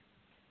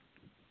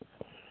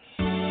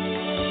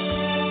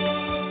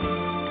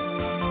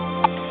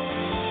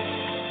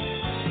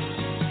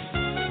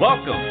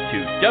Welcome to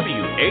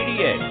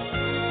WADA,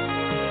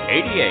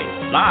 ADA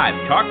Live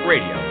Talk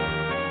Radio.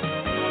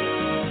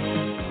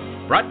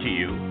 Brought to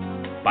you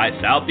by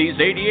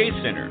Southeast ADA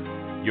Center,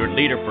 your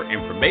leader for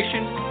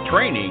information,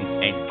 training,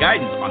 and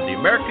guidance on the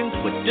Americans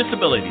with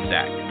Disabilities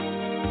Act.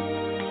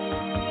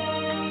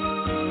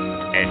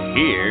 And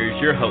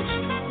here's your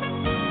host.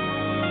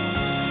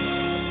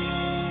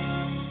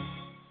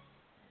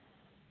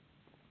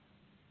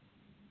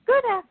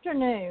 Good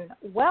afternoon.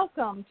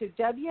 Welcome to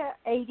WADA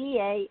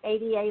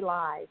ADA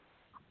Live.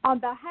 On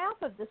behalf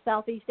of the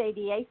Southeast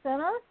ADA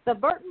Center, the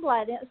Burton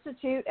Blatt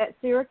Institute at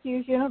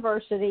Syracuse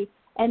University,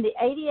 and the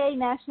ADA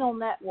National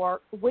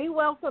Network, we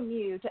welcome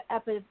you to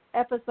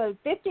episode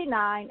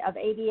 59 of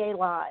ADA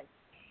Live.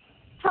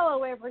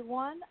 Hello,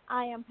 everyone.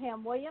 I am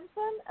Pam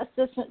Williamson,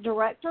 Assistant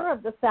Director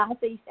of the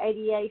Southeast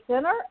ADA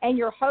Center, and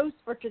your host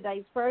for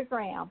today's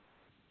program.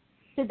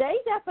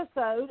 Today's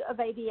episode of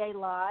ADA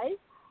Live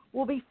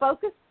will be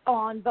focused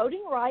on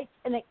voting rights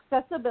and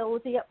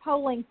accessibility at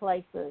polling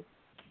places.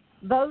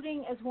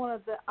 Voting is one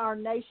of our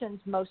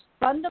nation's most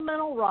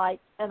fundamental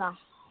rights and a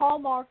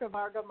hallmark of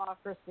our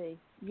democracy.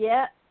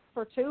 Yet,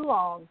 for too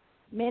long,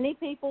 many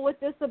people with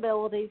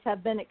disabilities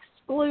have been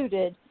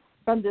excluded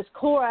from this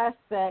core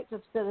aspect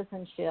of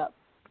citizenship.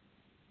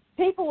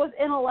 People with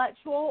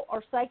intellectual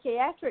or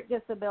psychiatric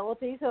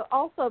disabilities have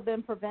also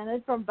been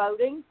prevented from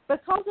voting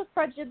because of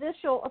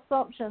prejudicial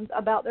assumptions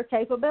about their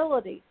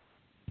capabilities.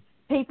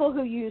 People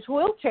who use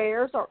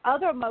wheelchairs or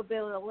other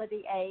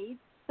mobility aids,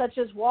 such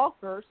as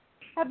walkers,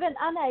 have been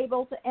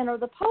unable to enter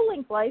the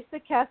polling place to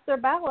cast their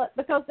ballot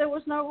because there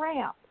was no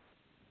ramp.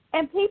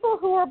 And people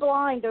who are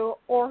blind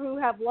or who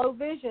have low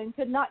vision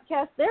could not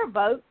cast their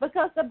vote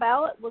because the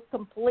ballot was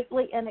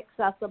completely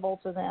inaccessible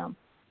to them.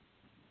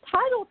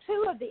 Title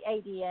II of the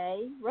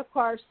ADA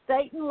requires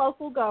state and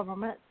local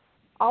governments,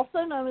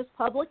 also known as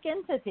public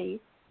entities,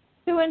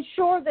 to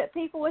ensure that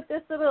people with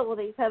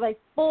disabilities have a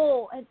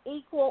full and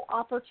equal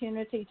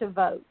opportunity to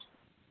vote.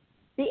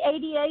 The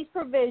ADA's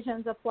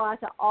provisions apply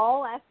to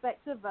all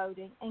aspects of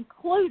voting,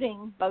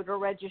 including voter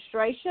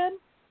registration,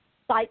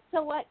 site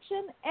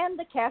selection, and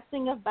the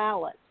casting of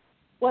ballots,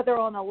 whether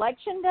on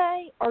election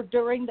day or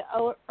during the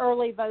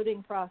early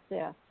voting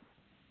process.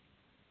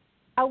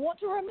 I want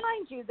to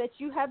remind you that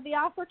you have the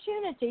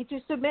opportunity to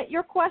submit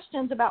your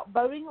questions about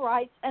voting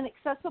rights and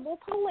accessible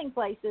polling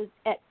places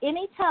at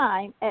any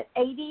time at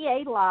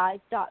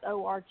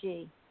adalive.org.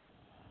 It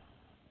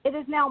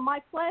is now my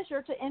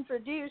pleasure to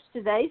introduce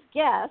today's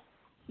guest,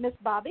 Ms.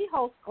 Bobby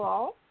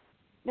Holtzclaw.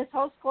 Ms.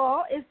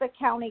 Holtzclaw is the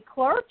county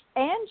clerk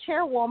and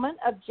chairwoman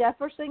of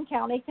Jefferson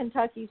County,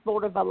 Kentucky's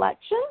Board of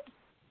Elections.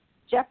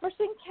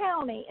 Jefferson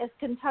County is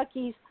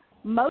Kentucky's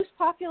most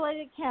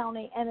populated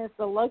county and is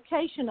the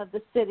location of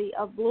the city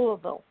of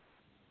Louisville.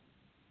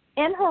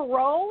 In her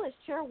role as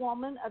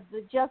chairwoman of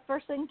the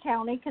Jefferson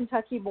County,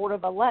 Kentucky Board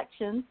of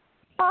Elections,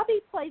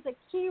 Bobby plays a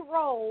key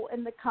role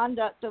in the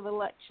conduct of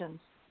elections.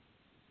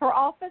 Her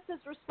office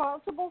is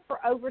responsible for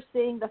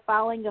overseeing the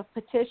filing of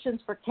petitions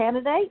for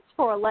candidates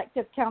for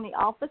elective county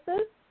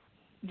offices,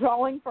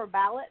 drawing for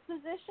ballot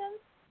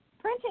positions,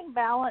 printing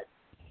ballots,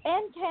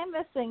 and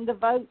canvassing the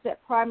votes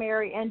at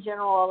primary and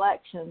general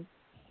elections.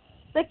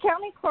 The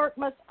county clerk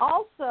must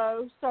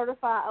also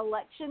certify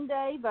election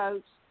day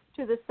votes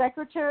to the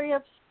Secretary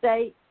of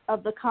State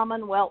of the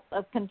Commonwealth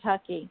of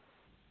Kentucky.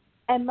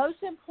 And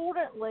most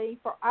importantly,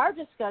 for our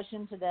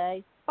discussion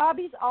today,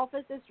 Bobby's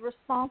office is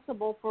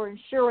responsible for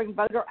ensuring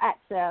voter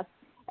access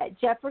at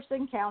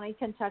Jefferson County,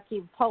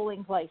 Kentucky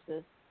polling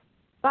places.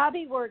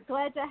 Bobby, we're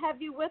glad to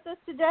have you with us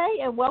today,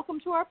 and welcome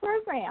to our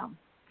program.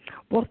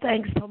 Well,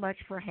 thanks so much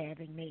for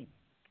having me.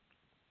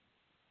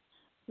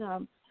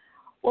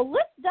 Well,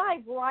 let's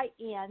dive right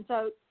in.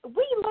 So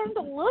we learned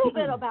a little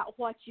bit about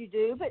what you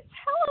do, but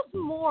tell us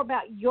more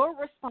about your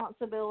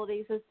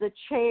responsibilities as the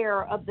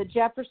chair of the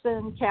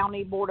Jefferson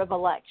County Board of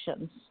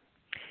Elections.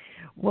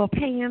 Well,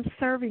 Pam,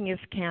 serving as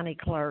county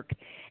clerk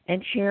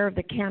and chair of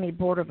the County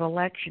Board of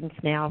Elections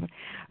now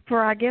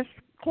for, I guess,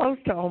 close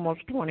to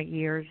almost 20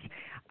 years,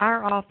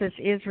 our office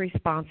is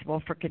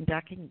responsible for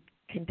conducting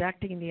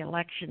the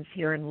elections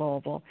here in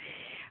Louisville,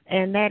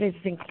 and that is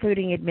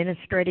including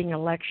administrating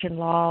election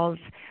laws,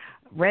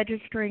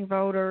 registering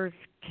voters,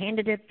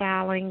 candidate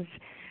filings,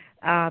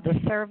 the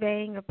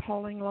surveying of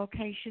polling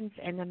locations,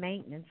 and the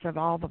maintenance of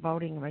all the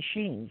voting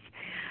machines.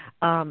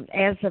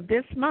 As of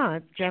this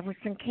month,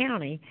 Jefferson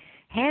County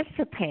has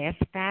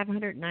surpassed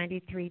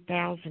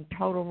 593,000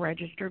 total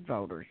registered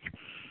voters.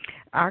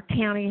 Our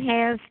county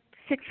has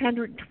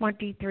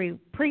 623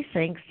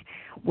 precincts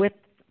with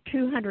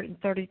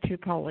 232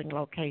 polling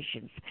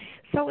locations,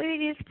 so it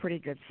is pretty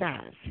good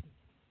size.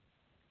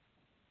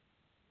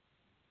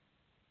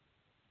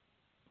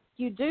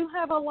 You do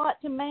have a lot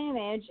to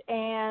manage,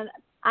 and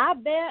I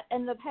bet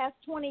in the past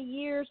 20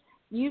 years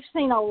you've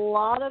seen a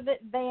lot of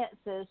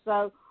advances.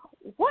 So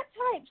what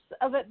types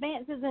of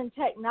advances in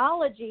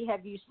technology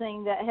have you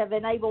seen that have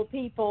enabled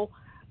people,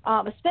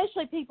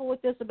 especially people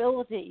with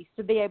disabilities,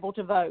 to be able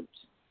to vote?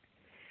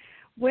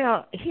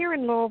 Well, here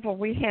in Louisville,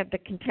 we have the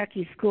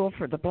Kentucky School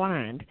for the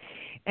Blind,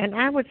 and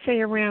I would say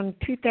around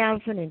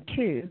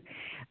 2002,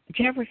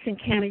 Jefferson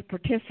County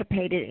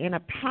participated in a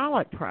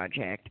pilot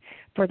project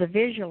for the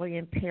visually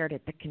impaired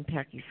at the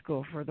Kentucky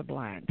School for the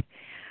Blind.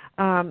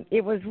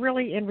 It was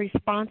really in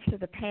response to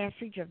the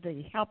passage of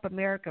the Help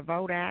America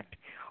Vote Act,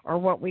 or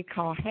what we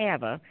call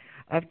HAVA,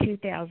 of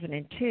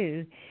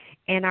 2002,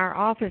 and our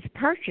office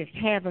purchased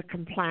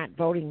HAVA-compliant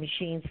voting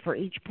machines for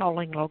each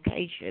polling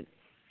location.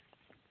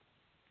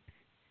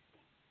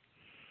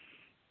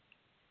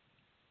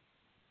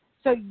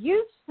 So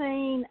you've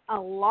seen a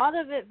lot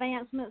of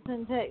advancements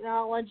in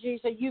technology.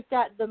 So you've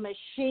got the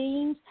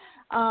machines.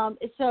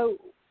 So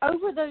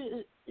over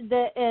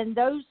and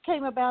those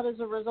came about as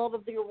a result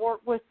of your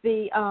work with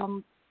the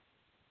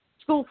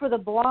School for the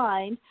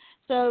Blind.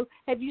 So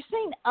have you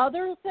seen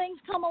other things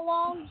come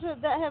along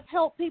that have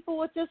helped people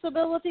with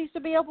disabilities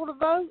to be able to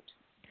vote?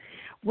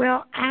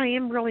 Well, I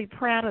am really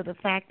proud of the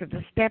fact of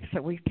the steps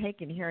that we've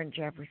taken here in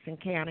Jefferson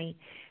County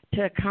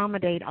to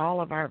accommodate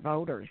all of our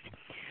voters.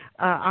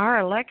 Our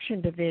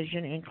election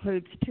division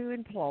includes 2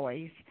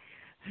 employees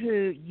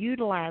who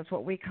utilize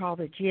what we call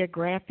the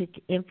geographic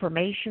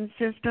information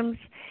systems.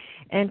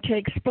 And to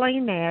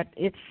explain that,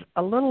 it's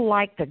a little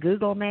like the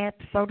Google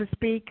map, so to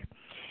speak.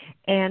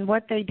 And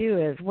what they do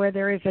is where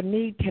there is a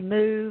need to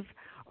move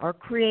or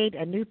create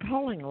a new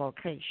polling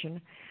location,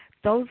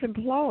 those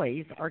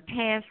employees are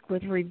tasked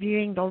with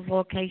reviewing those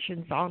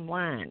locations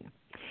online.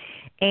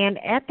 And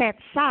at that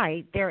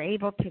site, they're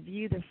able to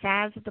view the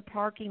size of the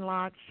parking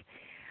lots,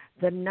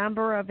 the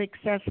number of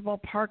accessible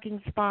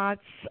parking spots.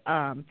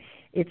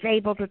 It's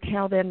able to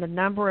tell them the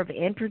number of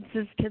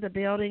entrances to the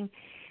building,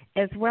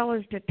 as well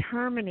as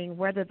determining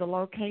whether the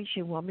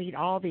location will meet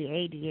all the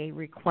ADA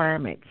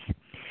requirements.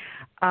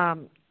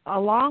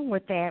 Along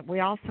with that,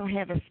 we also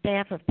have a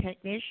staff of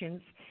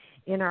technicians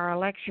in our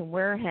election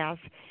warehouse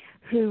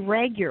who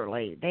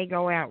they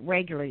go out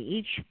regularly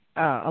each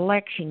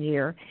election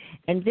year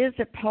and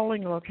visit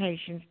polling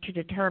locations to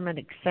determine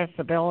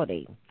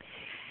accessibility.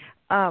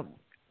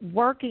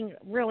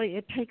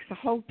 It takes a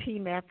whole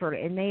team effort,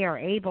 and they are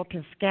able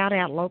to scout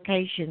out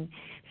locations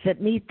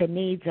that meet the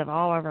needs of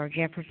all of our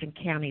Jefferson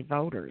County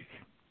voters.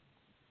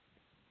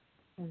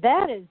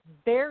 That is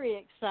very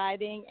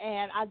exciting,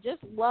 and I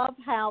just love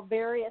how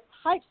various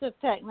types of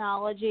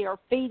technology are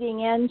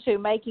feeding into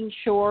making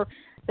sure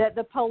that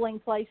the polling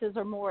places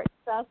are more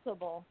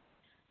accessible.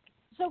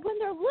 So when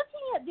they're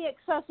looking at the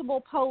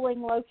accessible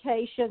polling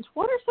locations,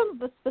 what are some of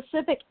the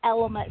specific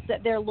elements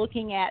that they're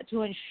looking at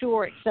to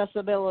ensure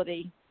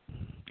accessibility?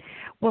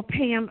 Well,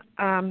 Pam,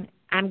 I'm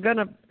going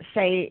to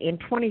say in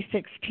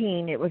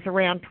 2016, it was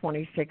around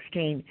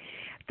 2016,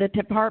 the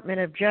Department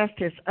of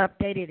Justice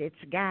updated its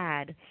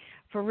guide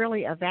for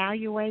really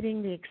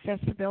evaluating the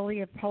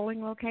accessibility of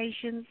polling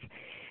locations.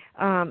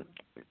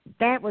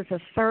 That was a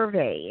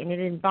survey, and it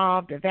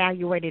involved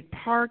evaluated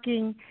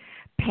parking,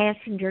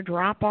 passenger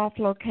drop-off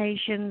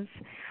locations,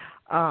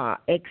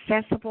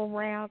 accessible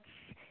routes.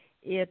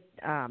 It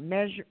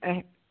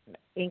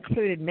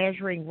included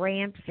measuring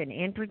ramps and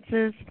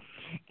entrances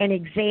and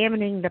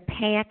examining the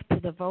path to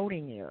the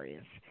voting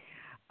areas.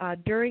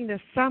 During the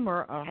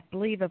summer, I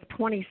believe, of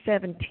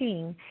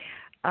 2017,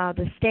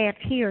 the staff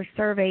here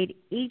surveyed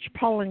each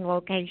polling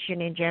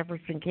location in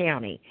Jefferson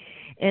County.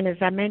 And as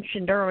I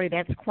mentioned earlier,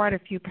 that's quite a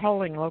few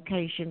polling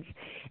locations,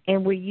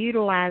 and we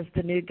utilized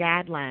the new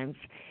guidelines.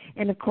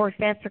 And, of course,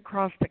 that's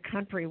across the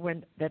country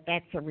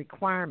that's a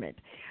requirement.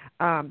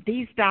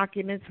 These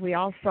documents we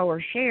also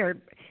are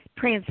shared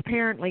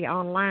transparently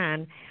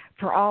online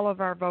for all of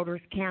our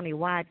voters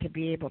countywide to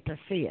be able to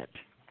see it.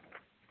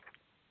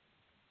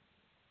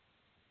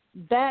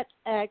 That's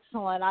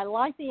excellent. I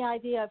like the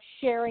idea of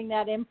sharing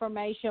that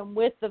information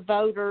with the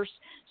voters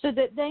so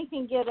that they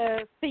can get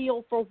a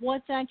feel for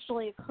what's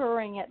actually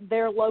occurring at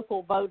their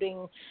local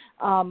voting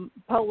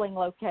polling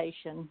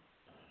location.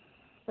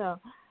 So,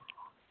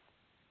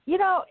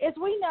 as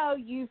we know,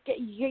 you've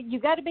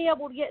got to be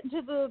able to get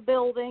into the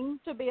building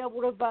to be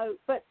able to vote.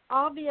 But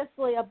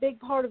obviously, a big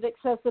part of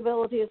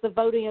accessibility is the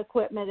voting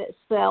equipment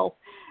itself.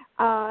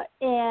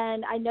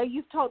 And I know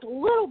you've talked a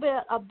little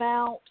bit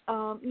about,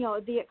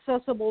 the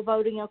accessible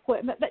voting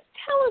equipment, but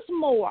tell us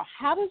more.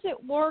 How does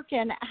it work,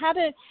 and how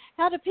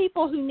do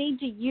people who need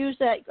to use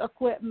that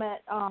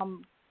equipment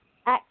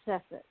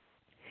access it?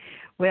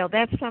 Well,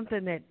 that's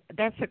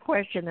a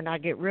question that I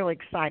get really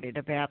excited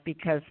about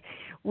because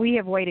we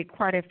have waited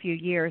quite a few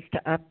years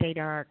to update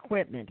our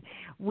equipment.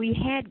 We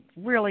had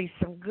really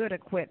some good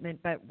equipment,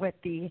 but with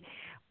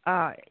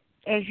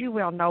as you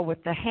well know,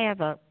 with the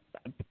HAVA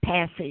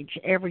passage,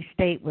 every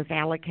state was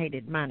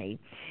allocated money.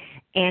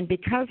 And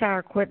because our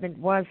equipment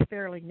was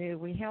fairly new,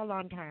 we held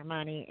on to our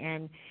money.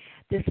 And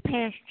this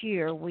past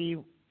year, we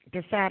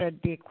decided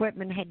the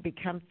equipment had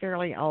become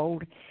fairly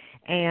old,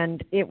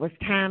 and it was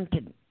time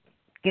to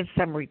get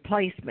some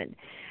replacement.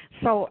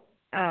 So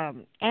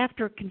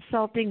after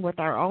consulting with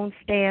our own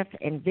staff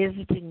and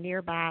visiting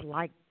nearby,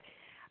 like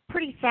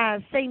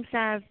same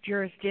size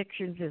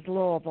jurisdictions as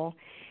Louisville,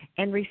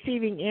 and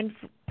receiving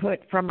input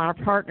from our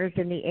partners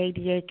in the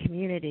ADA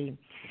community,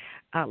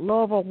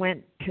 Louisville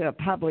went to a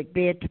public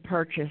bid to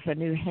purchase a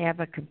new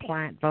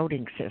HAVA-compliant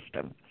voting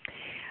system.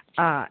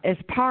 As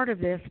part of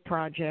this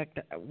project,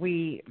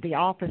 the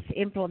office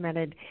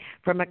implemented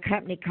from a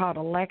company called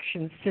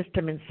Election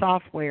System and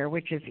Software,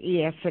 which is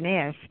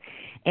ES&S,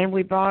 and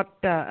we bought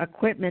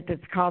equipment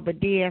that's called the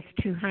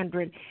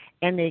DS200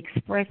 and the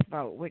Express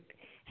Vote, which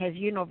has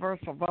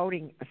universal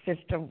voting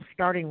system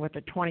starting with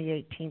the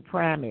 2018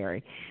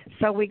 primary.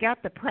 So we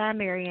got the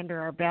primary under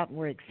our belt, and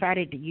we're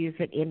excited to use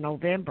it in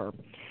November.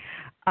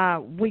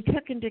 We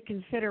took into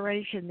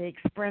consideration the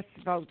Express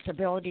Vote's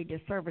ability to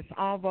service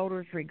all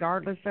voters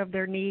regardless of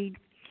their need.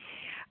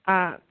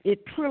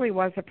 It truly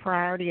was a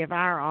priority of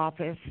our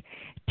office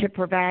to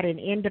provide an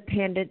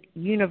independent,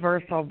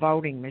 universal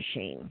voting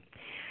machine.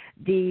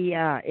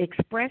 The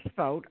Express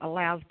Vote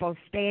allows both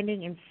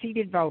standing and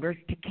seated voters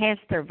to cast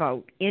their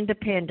vote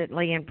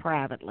independently and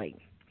privately.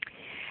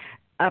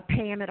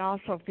 Pam, it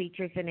also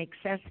features an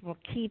accessible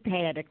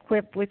keypad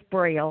equipped with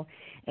Braille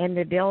and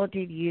the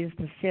ability to use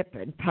the sip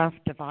and puff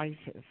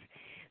devices.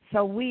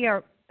 So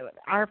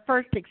our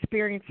first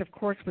experience, of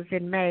course, was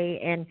in May,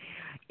 and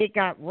it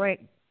got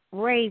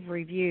rave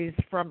reviews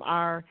from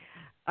our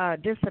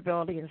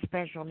disability and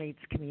special needs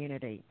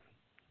community.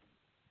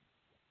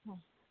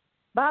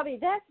 Bobby,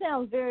 that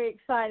sounds very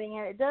exciting,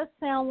 and it does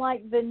sound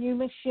like the new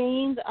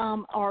machines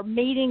are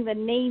meeting the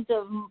needs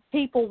of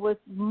people with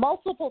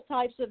multiple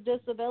types of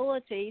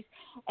disabilities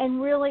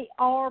and really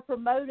are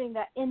promoting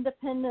that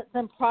independence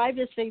and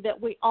privacy that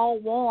we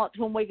all want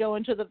when we go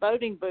into the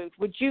voting booth.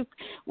 Would you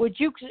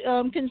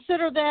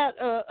consider that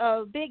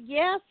a big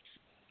yes?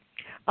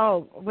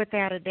 Oh,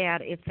 without a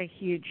doubt, it's a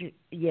huge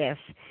yes.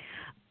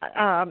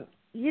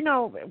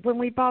 When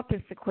we bought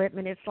this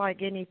equipment, it's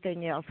like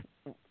anything else.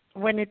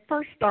 When it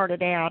first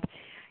started out,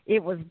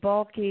 it was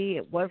bulky,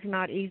 it was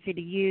not easy to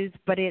use,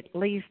 but at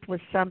least was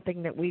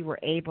something that we were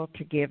able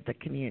to give the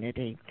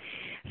community.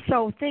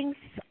 So things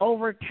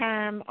over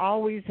time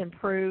always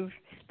improve,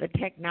 the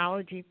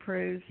technology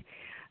improves,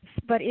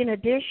 but in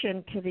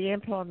addition to the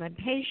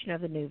implementation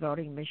of the new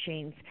voting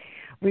machines,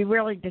 we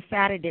really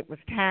decided it was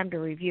time to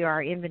review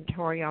our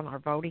inventory on our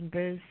voting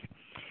booths.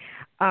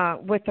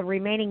 With the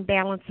remaining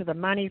balance of the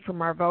money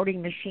from our voting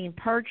machine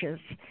purchase,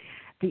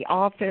 the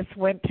office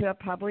went to a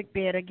public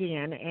bid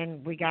again,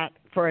 and we got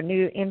for a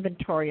new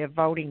inventory of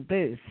voting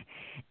booths,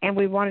 and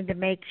we wanted to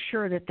make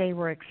sure that they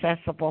were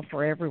accessible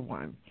for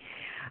everyone.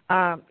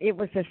 It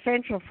was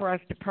essential for us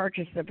to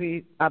purchase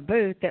a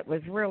booth that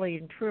was really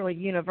and truly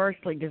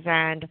universally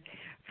designed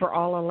for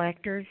all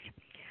electors.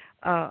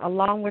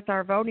 Along with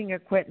our voting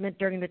equipment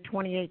during the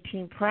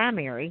 2018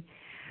 primary,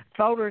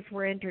 voters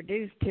were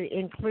introduced to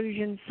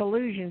Inclusion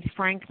Solutions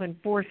Franklin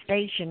 4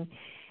 Station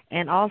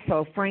and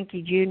also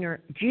Frankie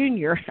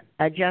Jr.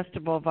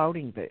 adjustable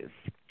voting booths.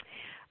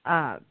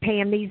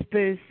 Pam, these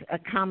booths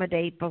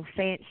accommodate both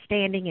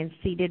standing and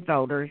seated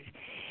voters,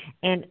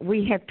 and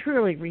we have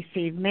truly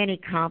received many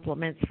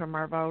compliments from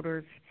our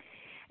voters,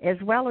 as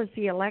well as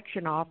the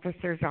election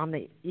officers on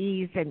the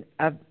ease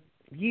of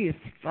use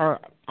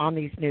on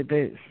these new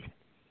booths.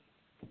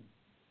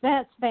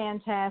 That's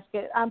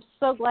fantastic. I'm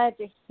so glad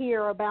to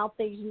hear about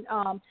these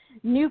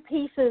new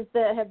pieces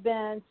that have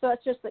been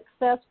such a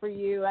success for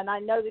you, and I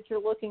know that you're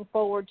looking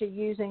forward to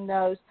using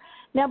those.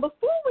 Now,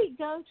 before we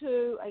go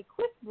to a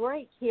quick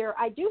break here,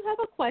 I do have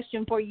a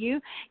question for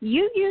you.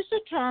 You used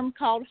a term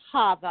called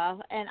HAVA,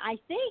 and I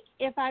think,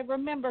 if I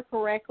remember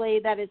correctly,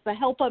 that is the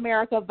Help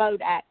America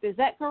Vote Act. Is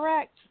that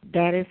correct?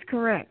 That is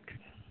correct.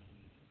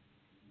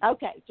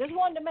 Okay, just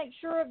wanted to make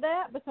sure of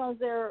that because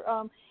they're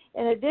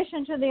in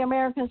addition to the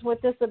Americans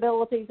with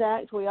Disabilities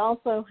Act, we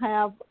also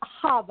have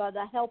HAVA,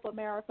 the Help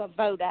America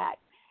Vote Act.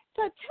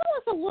 So tell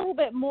us a little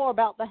bit more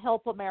about the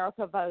Help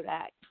America Vote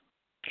Act.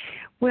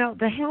 Well,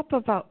 the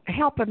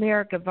Help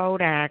America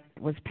Vote Act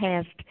was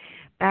passed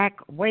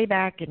way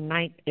back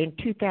in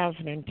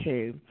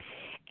 2002,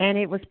 and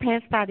it was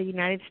passed by the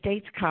United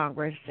States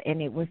Congress,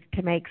 and it was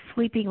to make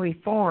sweeping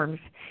reforms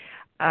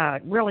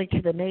really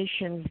to the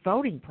nation's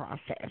voting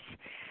process.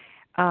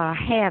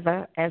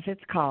 HAVA, as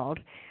it's called,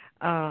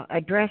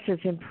 addresses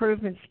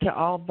improvements to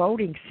all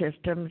voting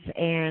systems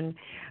and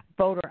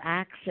voter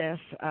access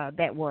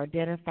that were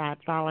identified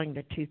following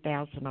the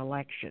 2000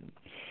 election.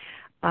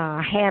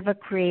 HAVA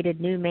created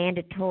new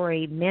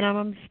mandatory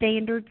minimum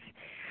standards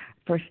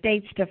for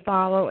states to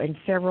follow in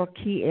several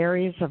key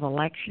areas of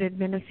election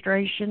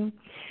administration.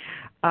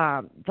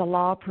 The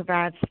law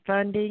provides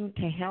funding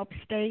to help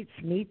states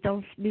meet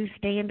those new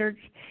standards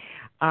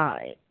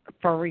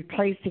for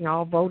replacing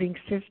all voting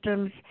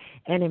systems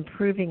and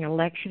improving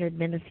election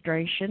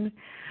administration.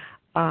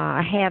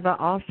 HAVA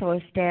also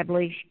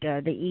established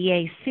the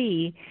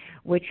EAC,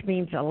 which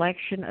means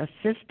Election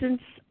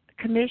Assistance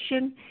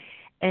Commission,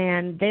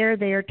 and they're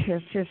there to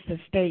assist the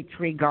states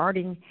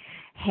regarding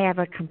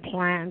HAVA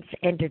compliance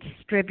and to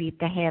distribute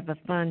the HAVA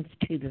funds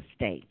to the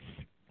states.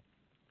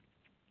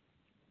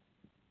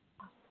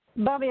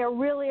 Bobby, I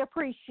really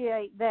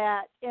appreciate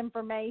that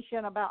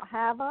information about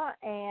HAVA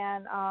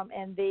and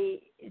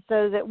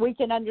so that we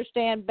can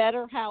understand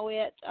better how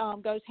it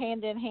goes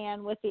hand in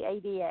hand with the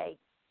ADA.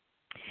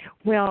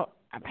 Well,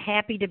 I'm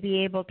happy to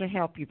be able to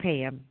help you,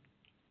 Pam.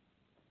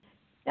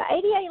 Now,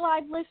 ADA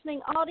Live listening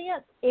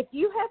audience, if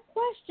you have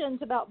questions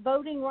about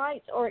voting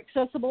rights or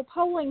accessible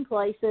polling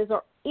places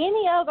or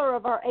any other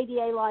of our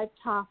ADA Live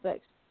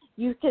topics,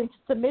 you can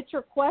submit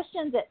your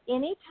questions at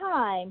any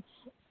time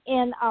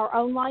in our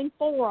online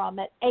forum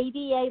at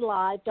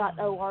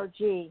adalive.org.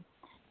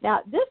 Now,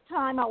 at this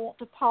time, I want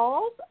to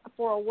pause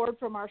for a word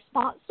from our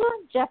sponsor,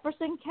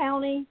 Jefferson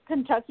County,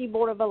 Kentucky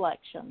Board of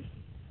Elections.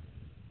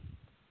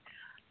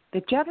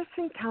 The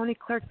Jefferson County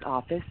Clerk's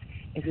Office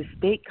is a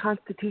state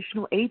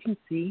constitutional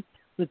agency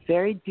with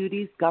varied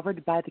duties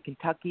governed by the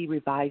Kentucky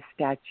Revised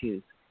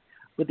Statutes.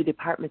 With the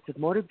Departments of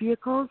Motor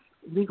Vehicles,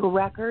 Legal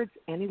Records,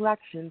 and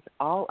Elections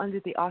all under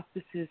the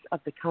auspices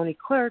of the county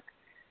clerk,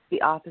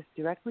 the office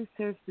directly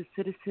serves the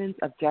citizens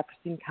of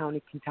Jefferson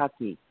County,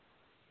 Kentucky.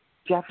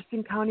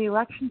 Jefferson County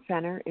Election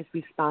Center is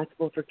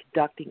responsible for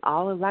conducting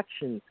all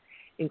elections,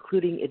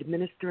 including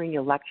administering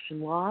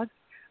election laws,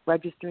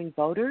 registering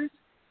voters,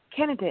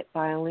 candidate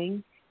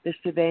filing, the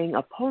surveying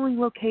of polling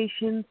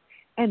locations,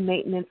 and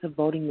maintenance of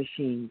voting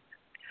machines.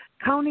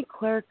 County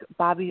Clerk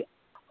Bobby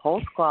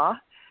Holzclaw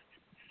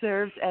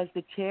serves as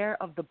the chair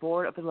of the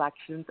Board of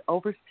Elections,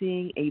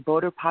 overseeing a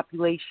voter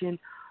population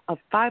of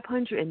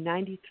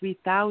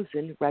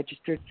 593,000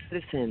 registered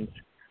citizens.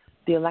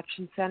 The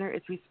Election Center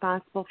is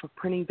responsible for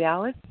printing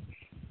ballots,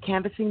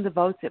 canvassing the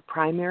votes at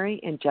primary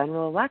and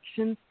general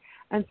elections,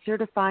 and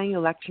certifying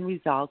election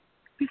results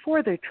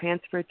before they're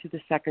transferred to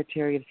the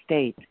Secretary of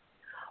State.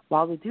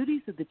 While the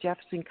duties of the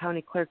Jefferson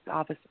County Clerk's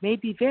Office may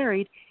be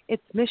varied,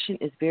 its mission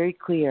is very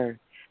clear.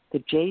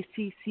 The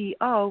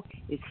JCCO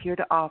is here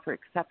to offer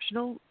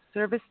exceptional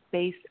service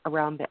based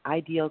around the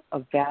ideals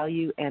of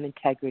value and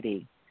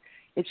integrity.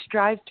 It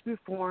strives to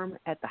perform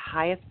at the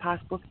highest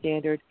possible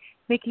standard,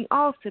 making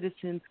all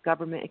citizens'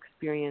 government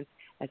experience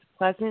as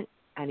pleasant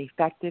and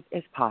effective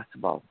as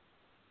possible.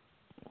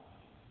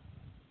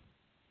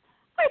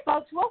 Hi,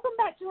 folks. Welcome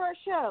back to our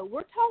show.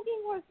 We're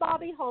talking with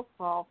Bobby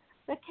Holzclaw,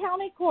 the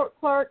County Court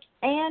Clerk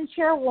and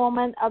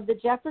Chairwoman of the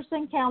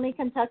Jefferson County,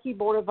 Kentucky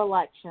Board of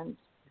Elections.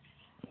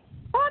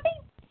 Bobby,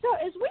 so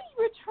as we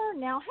return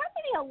now, how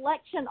many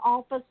election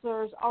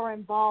officers are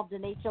involved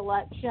in each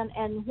election,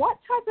 and what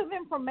type of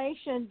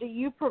information do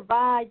you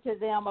provide to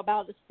them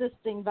about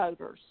assisting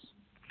voters?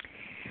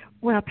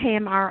 Well,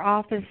 Pam, our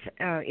office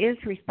is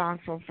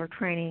responsible for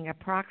training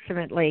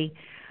approximately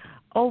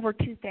over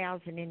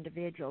 2,000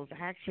 individuals.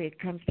 Actually, it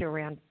comes to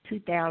around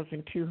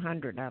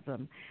 2,200 of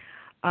them.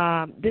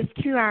 This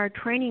 2-hour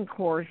training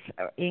course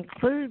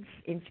includes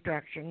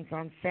instructions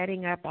on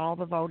setting up all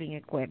the voting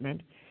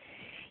equipment,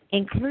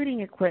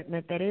 including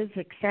equipment that is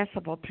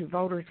accessible to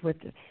voters with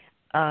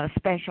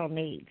special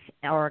needs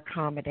or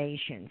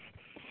accommodations.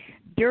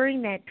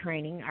 During that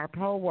training, our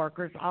poll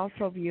workers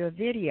also view a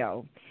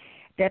video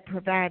that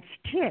provides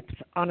tips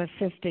on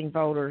assisting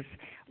voters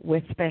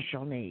with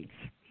special needs.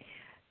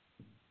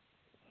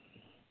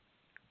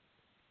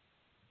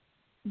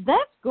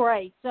 That's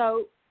great.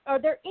 So are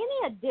there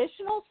any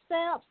additional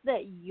steps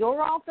that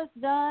your office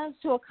does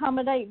to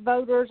accommodate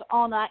voters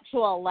on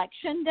actual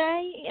election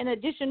day, in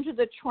addition to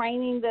the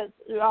training that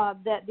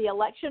the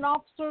election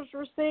officers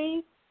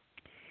receive?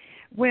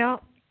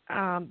 Well,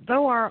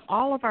 though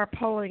all of our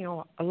polling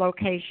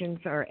locations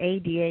are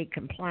ADA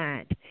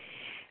compliant,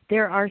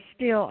 there are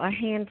still a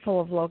handful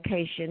of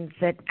locations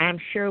that I'm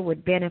sure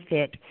would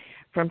benefit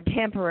from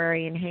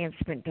temporary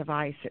enhancement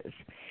devices.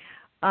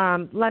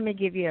 Let me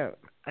give you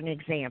an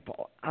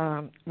example.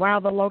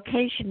 While the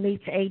location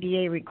meets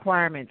ADA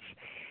requirements,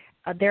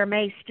 there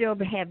may still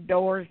have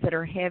doors that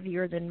are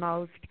heavier than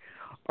most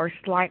or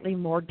slightly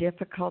more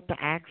difficult to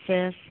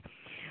access.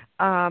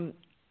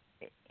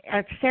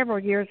 Several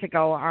years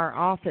ago, our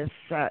office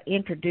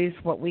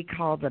introduced what we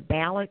call the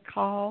ballot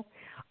call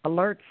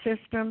alert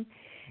system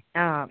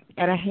at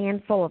a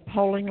handful of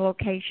polling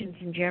locations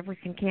in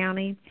Jefferson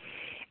County.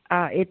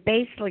 It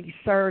basically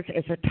serves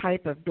as a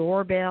type of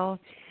doorbell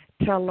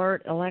to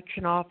alert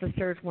election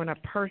officers when a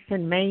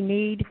person may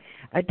need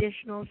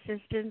additional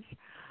assistance,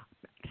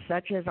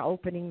 such as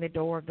opening the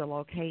door of the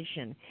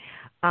location.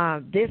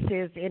 This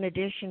is in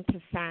addition to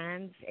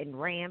signs and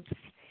ramps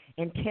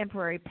and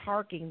temporary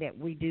parking that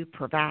we do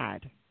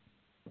provide.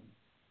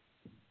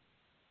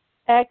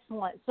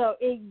 Excellent. So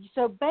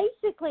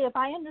basically, if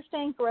I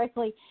understand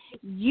correctly,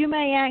 you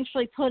may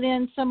actually put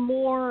in some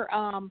more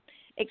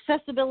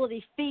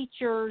accessibility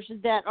features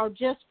that are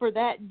just for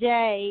that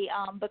day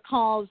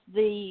because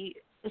the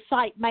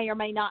site may or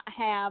may not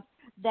have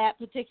that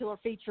particular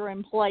feature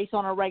in place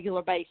on a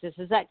regular basis.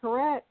 Is that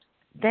correct?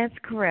 That's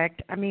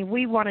correct. I mean,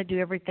 we want to do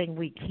everything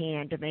we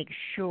can to make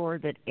sure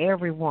that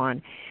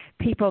everyone,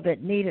 people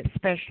that need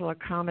special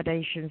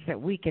accommodations, that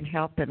we can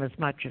help them as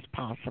much as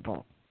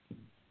possible.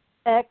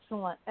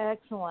 Excellent,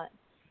 excellent.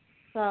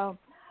 So,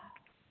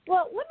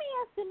 well, let me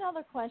ask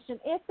another question.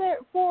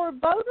 For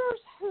voters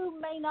who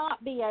may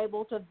not be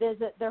able to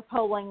visit their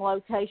polling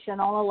location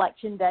on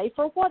Election Day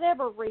for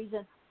whatever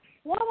reason,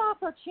 what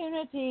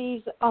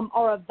opportunities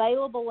are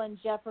available in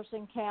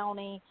Jefferson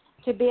County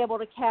to be able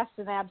to cast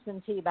an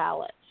absentee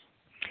ballot?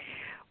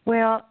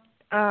 Well,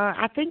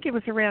 I think it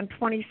was around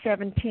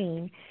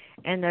 2017,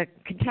 and the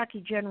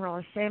Kentucky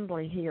General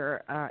Assembly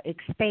here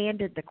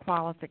expanded the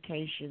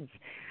qualifications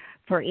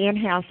for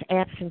in-house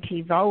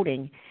absentee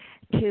voting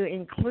to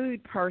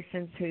include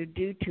persons who,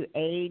 due to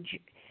age,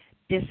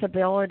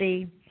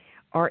 disability,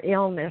 or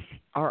illness,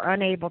 are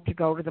unable to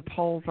go to the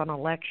polls on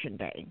Election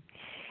Day.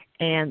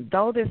 And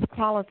though this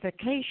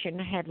qualification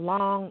had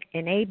long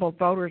enabled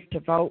voters to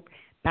vote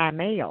by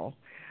mail,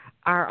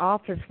 our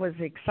office was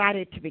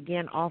excited to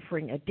begin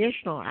offering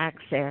additional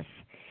access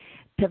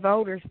to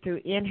voters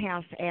through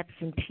in-house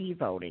absentee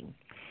voting.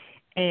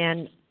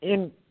 And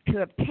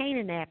to obtain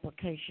an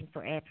application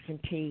for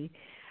absentee,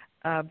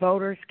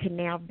 voters can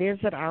now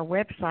visit our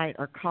website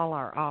or call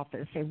our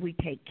office, and we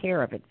take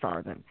care of it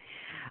for them.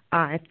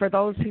 For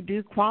those who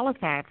do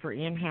qualify for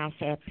in-house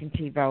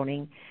absentee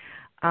voting,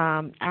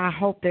 I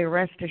hope they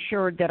rest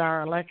assured that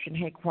our election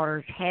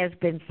headquarters has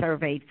been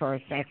surveyed for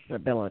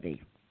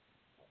accessibility.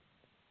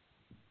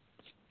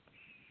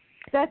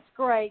 That's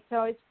great.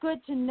 So it's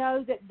good to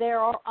know that there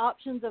are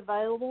options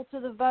available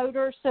to the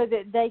voters so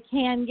that they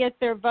can get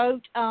their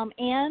vote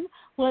in,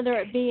 whether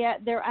it be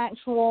at their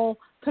actual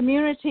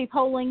community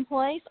polling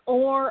place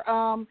or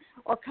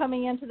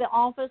coming into the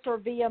office or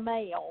via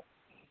mail.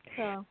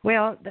 So.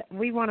 Well,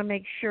 we want to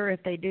make sure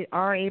if they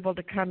are able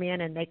to come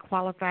in and they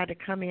qualify to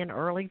come in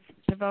early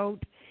to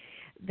vote,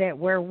 that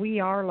where we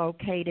are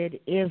located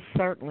is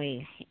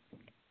certainly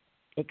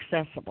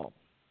accessible.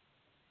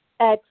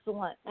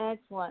 Excellent,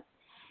 excellent.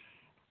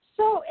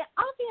 So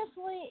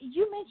obviously,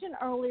 you mentioned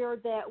earlier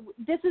that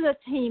this is a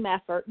team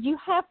effort. You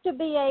have to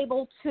be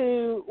able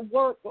to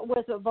work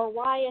with a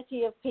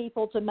variety of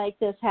people to make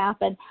this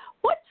happen.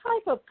 What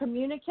type of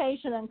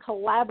communication and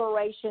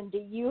collaboration do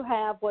you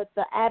have with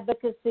the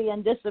advocacy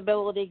and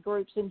disability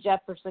groups in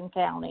Jefferson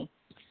County?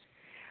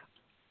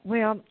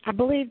 Well, I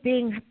believe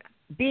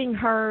being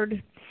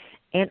heard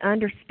and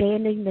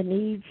understanding the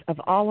needs of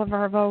all of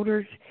our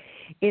voters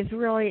is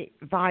really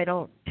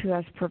vital to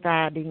us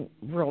providing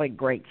really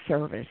great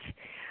service.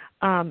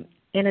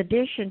 In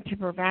addition to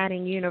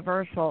providing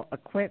universal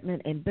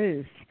equipment and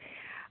booths,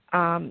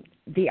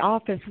 the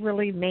office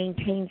really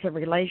maintains a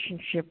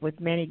relationship with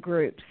many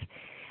groups.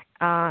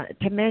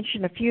 To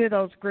mention a few of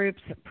those groups,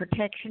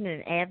 Protection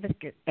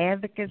and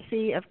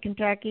Advocacy of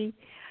Kentucky,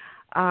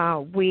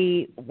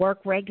 we work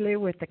regularly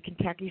with the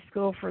Kentucky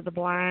School for the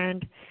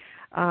Blind,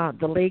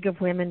 the League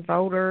of Women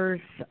Voters.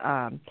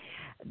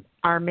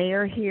 Our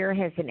mayor here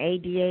has an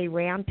ADA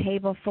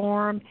roundtable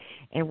forum,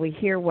 and we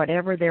hear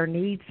whatever their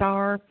needs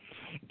are.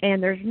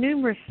 And there's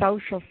numerous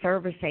social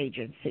service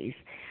agencies.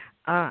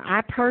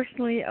 I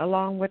personally,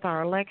 along with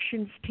our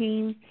elections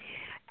team,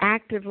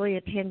 actively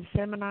attend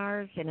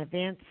seminars and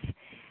events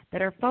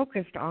that are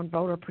focused on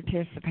voter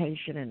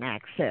participation and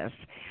access.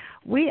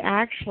 We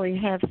actually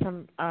have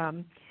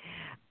some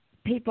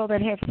people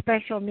that have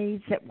special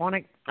needs that want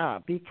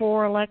to,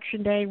 before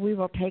Election Day, we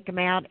will take them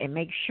out and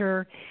make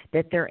sure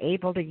that they're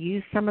able to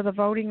use some of the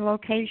voting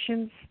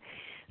locations.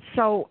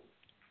 So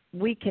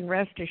we can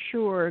rest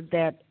assured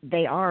that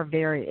they are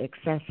very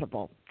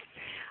accessible.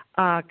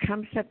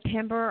 Come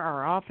September,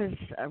 our office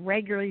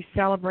regularly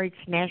celebrates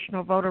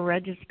National Voter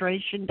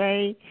Registration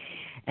Day,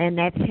 and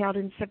that's held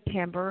in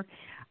September.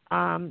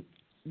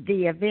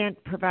 The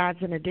event provides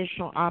an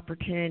additional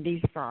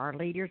opportunities for our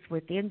leaders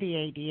within the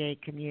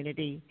ADA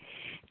community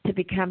to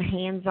become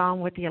hands-on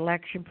with the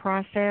election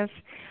process.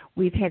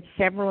 We've had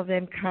several of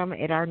them come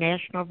at our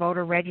National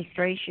Voter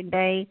Registration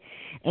Day,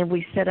 and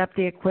we set up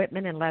the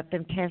equipment and let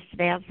them test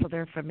it out so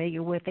they're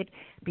familiar with it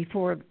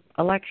before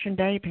Election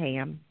Day,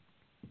 Pam.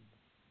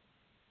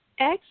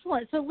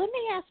 Excellent. So let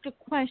me ask a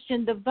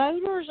question. The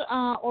voters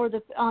or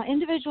the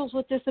individuals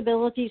with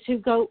disabilities who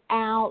go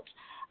out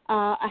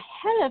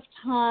ahead of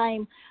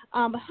time,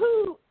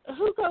 who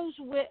goes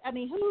with? I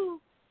mean,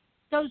 who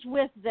goes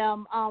with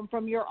them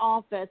from your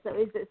office?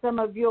 Is it some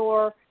of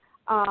your?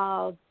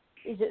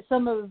 Is it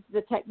some of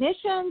the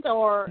technicians,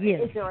 or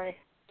yes. Is there a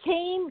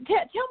team?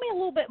 Tell me a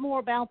little bit more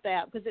about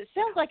that, because it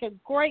sounds like a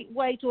great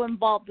way to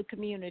involve the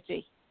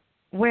community.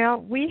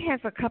 Well, we have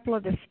a couple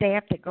of the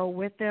staff that go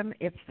with them.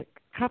 It's a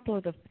couple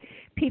of the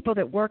people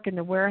that work in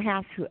the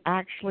warehouse who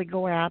actually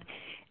go out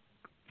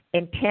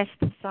and test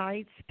the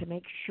sites to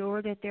make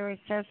sure that they're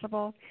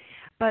accessible.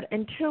 But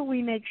until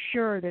we make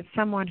sure that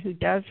someone who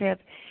does have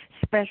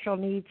special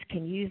needs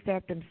can use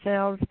that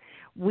themselves,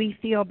 we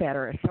feel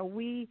better. So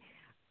we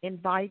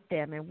invite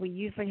them, and we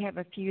usually have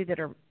a few that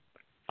are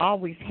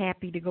always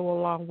happy to go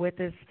along with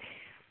us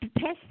to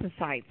test the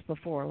sites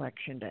before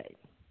Election Day.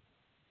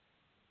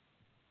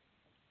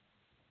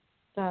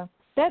 So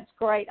that's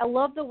great. I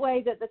love the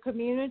way that the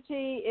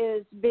community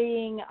is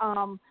being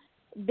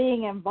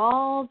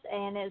involved,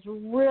 and it's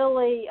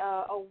really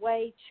a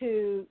way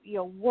to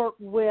work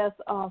with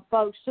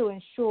folks to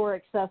ensure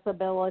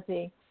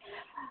accessibility.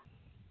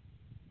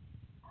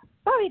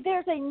 Bobby,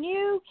 there's a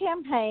new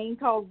campaign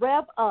called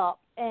Rev Up,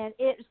 and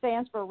it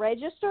stands for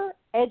Register,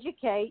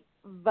 Educate,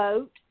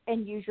 Vote,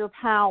 and Use Your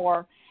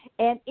Power.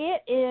 And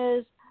it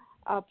is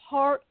a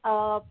part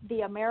of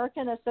the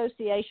American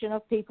Association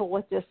of People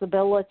with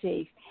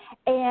Disabilities.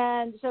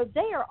 And so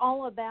they are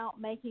all about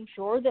making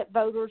sure that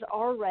voters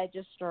are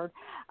registered.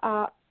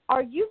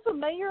 Are you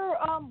familiar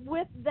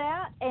with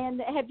that? And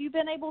have you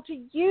been able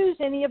to use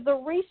any of the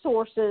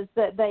resources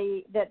that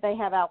they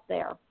have out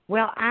there?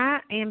 Well, I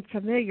am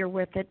familiar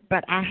with it,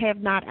 but I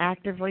have not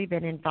actively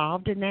been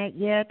involved in that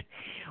yet.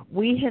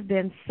 We have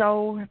been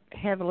so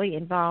heavily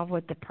involved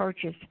with the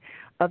purchase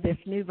of this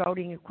new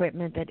voting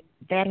equipment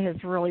that has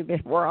really been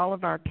where all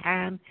of our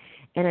time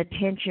and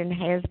attention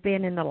has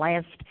been in the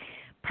last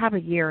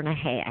probably year and a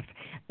half.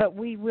 But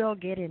we will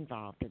get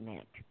involved in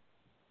that.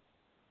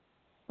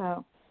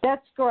 So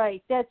that's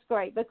great. That's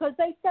great because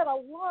they've got a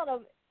lot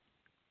of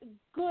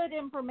good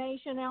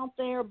information out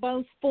there,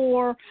 both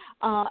for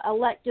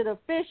elected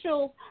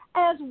officials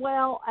as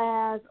well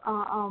as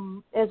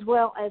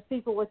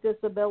people with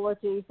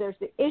disabilities. There's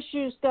the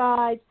issues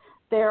guides.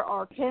 There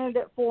are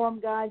candidate forum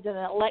guides and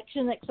an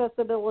election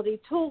accessibility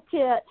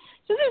toolkit.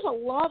 So there's a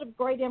lot of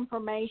great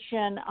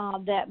information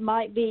that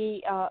might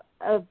be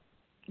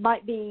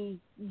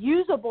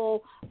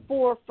usable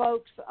for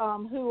folks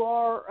who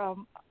are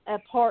a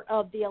part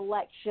of the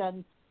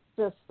election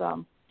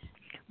system.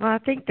 Well, I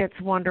think that's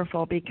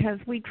wonderful because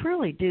we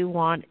truly do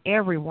want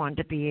everyone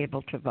to be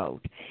able to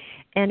vote.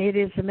 And it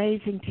is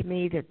amazing to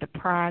me that the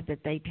pride that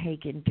they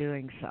take in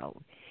doing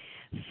so.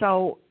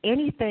 So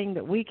anything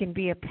that we can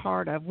be a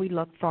part of, we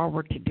look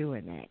forward to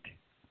doing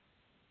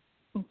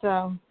that.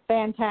 So,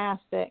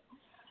 fantastic.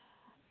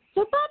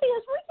 So, Bobby,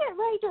 as we get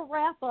ready to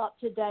wrap up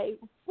today,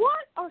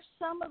 what are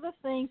some of the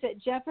things that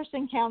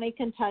Jefferson County,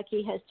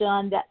 Kentucky has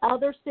done that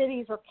other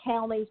cities or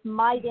counties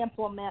might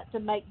implement to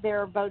make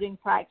their voting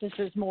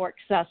practices more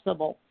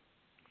accessible?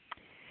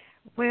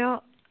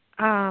 Well,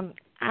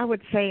 I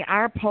would say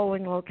our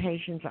polling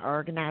locations are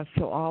organized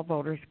so all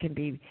voters can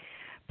be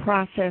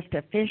processed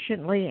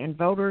efficiently and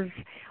voters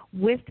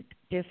with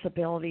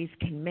disabilities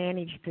can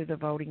manage through the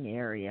voting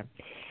area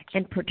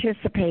and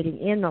participating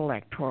in the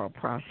electoral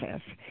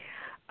process.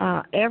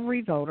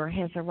 Every voter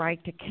has a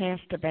right to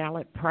cast a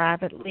ballot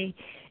privately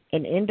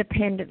and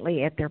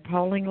independently at their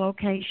polling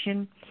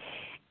location,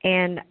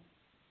 and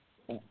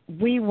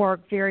we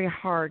work very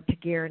hard to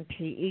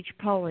guarantee each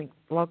polling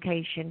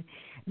location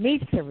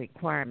meets the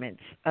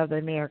requirements of the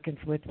Americans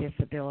with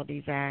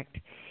Disabilities Act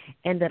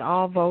and that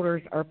all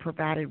voters are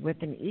provided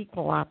with an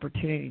equal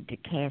opportunity to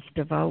cast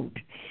a vote.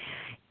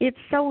 It's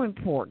so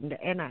important,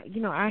 and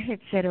I had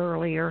said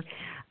earlier,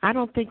 I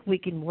don't think we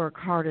can work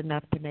hard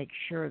enough to make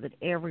sure that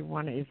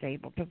everyone is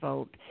able to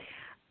vote,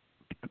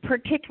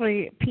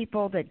 particularly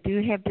people that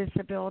do have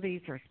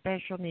disabilities or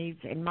special needs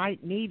and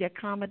might need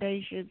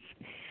accommodations.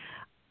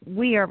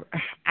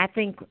 I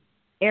think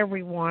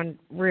everyone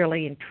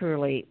really and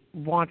truly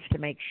wants to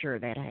make sure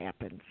that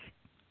happens.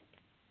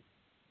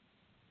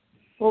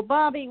 Well,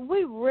 Bobby,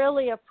 we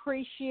really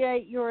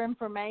appreciate your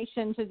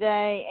information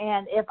today,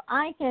 and if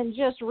I can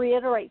just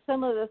reiterate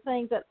some of the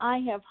things that I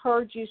have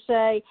heard you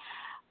say,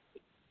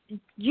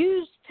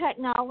 use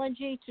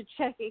technology to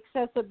check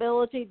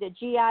accessibility, the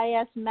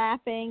GIS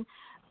mapping.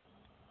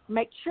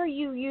 Make sure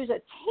you use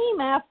a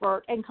team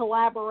effort and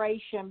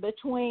collaboration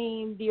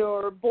between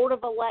your Board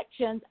of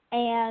Elections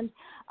and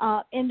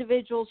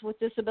individuals with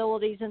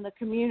disabilities in the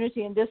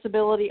community and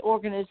disability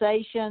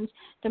organizations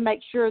to make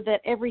sure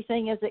that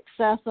everything is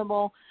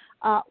accessible.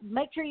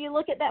 Make sure you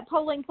look at that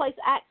polling place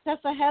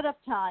access ahead of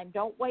time.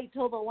 Don't wait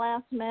till the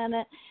last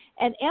minute.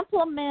 And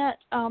implement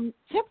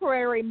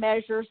temporary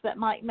measures that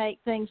might make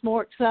things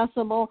more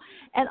accessible.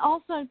 And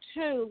also,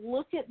 too,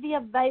 look at the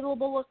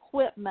available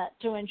equipment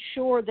to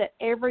ensure that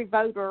every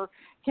voter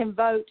can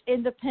vote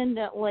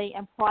independently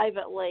and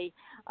privately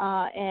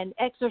and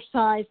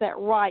exercise that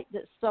right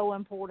that's so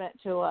important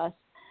to us.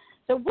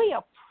 So we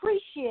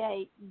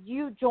appreciate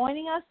you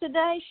joining us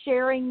today,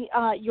 sharing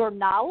your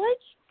knowledge,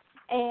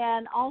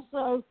 and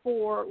also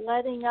for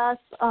letting us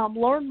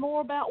learn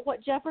more about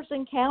what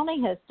Jefferson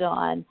County has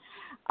done.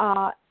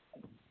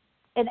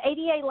 And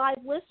ADA Live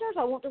listeners,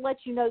 I want to let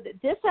you know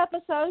that this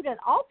episode and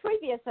all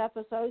previous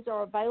episodes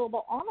are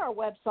available on our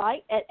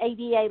website at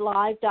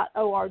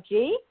adalive.org.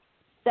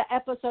 The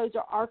episodes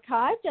are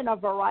archived in a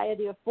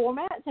variety of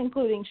formats,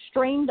 including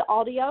streamed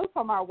audio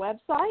from our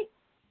website,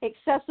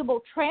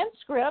 accessible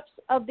transcripts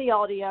of the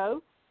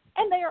audio,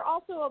 and they are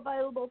also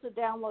available to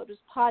download as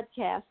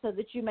podcasts so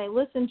that you may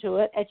listen to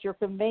it at your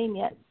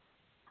convenience.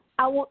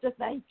 I want to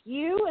thank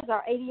you as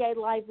our ADA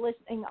Live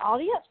listening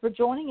audience for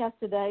joining us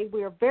today.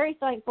 We are very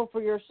thankful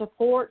for your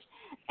support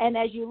and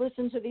as you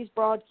listen to these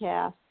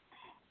broadcasts.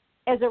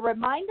 As a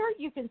reminder,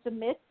 you can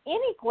submit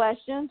any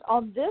questions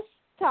on this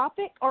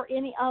topic or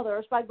any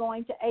others by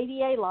going to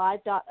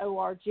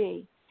adalive.org.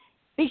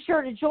 Be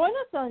sure to join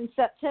us on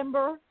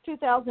September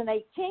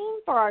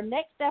 2018 for our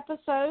next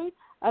episode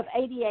of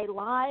ADA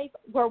Live,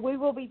 where we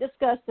will be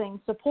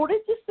discussing supported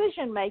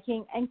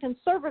decision-making and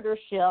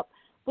conservatorship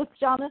with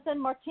Jonathan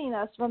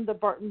Martinez from the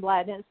Burton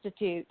Blatt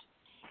Institute.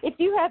 If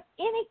you have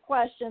any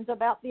questions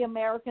about the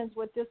Americans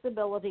with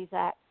Disabilities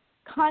Act,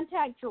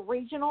 contact your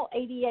regional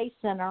ADA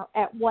center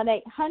at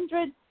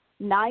 1-800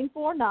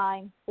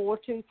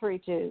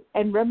 949-4232.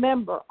 And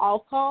remember,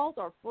 all calls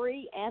are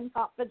free and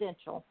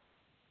confidential.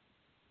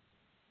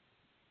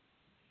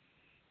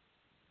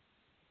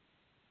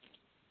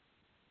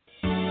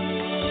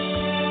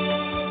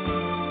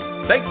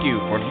 Thank you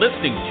for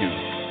listening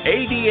to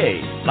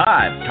ADA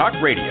Live Talk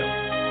Radio,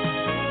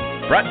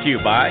 brought to you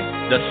by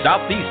the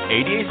Southeast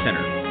ADA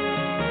Center.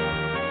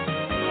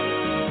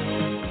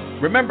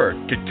 Remember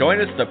to join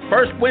us the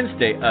first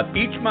Wednesday of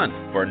each month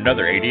for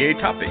another ADA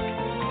topic,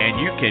 and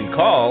you can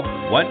call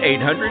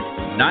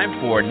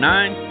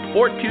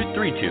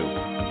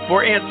 1-800-949-4232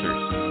 for answers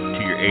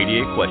to your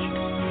ADA questions.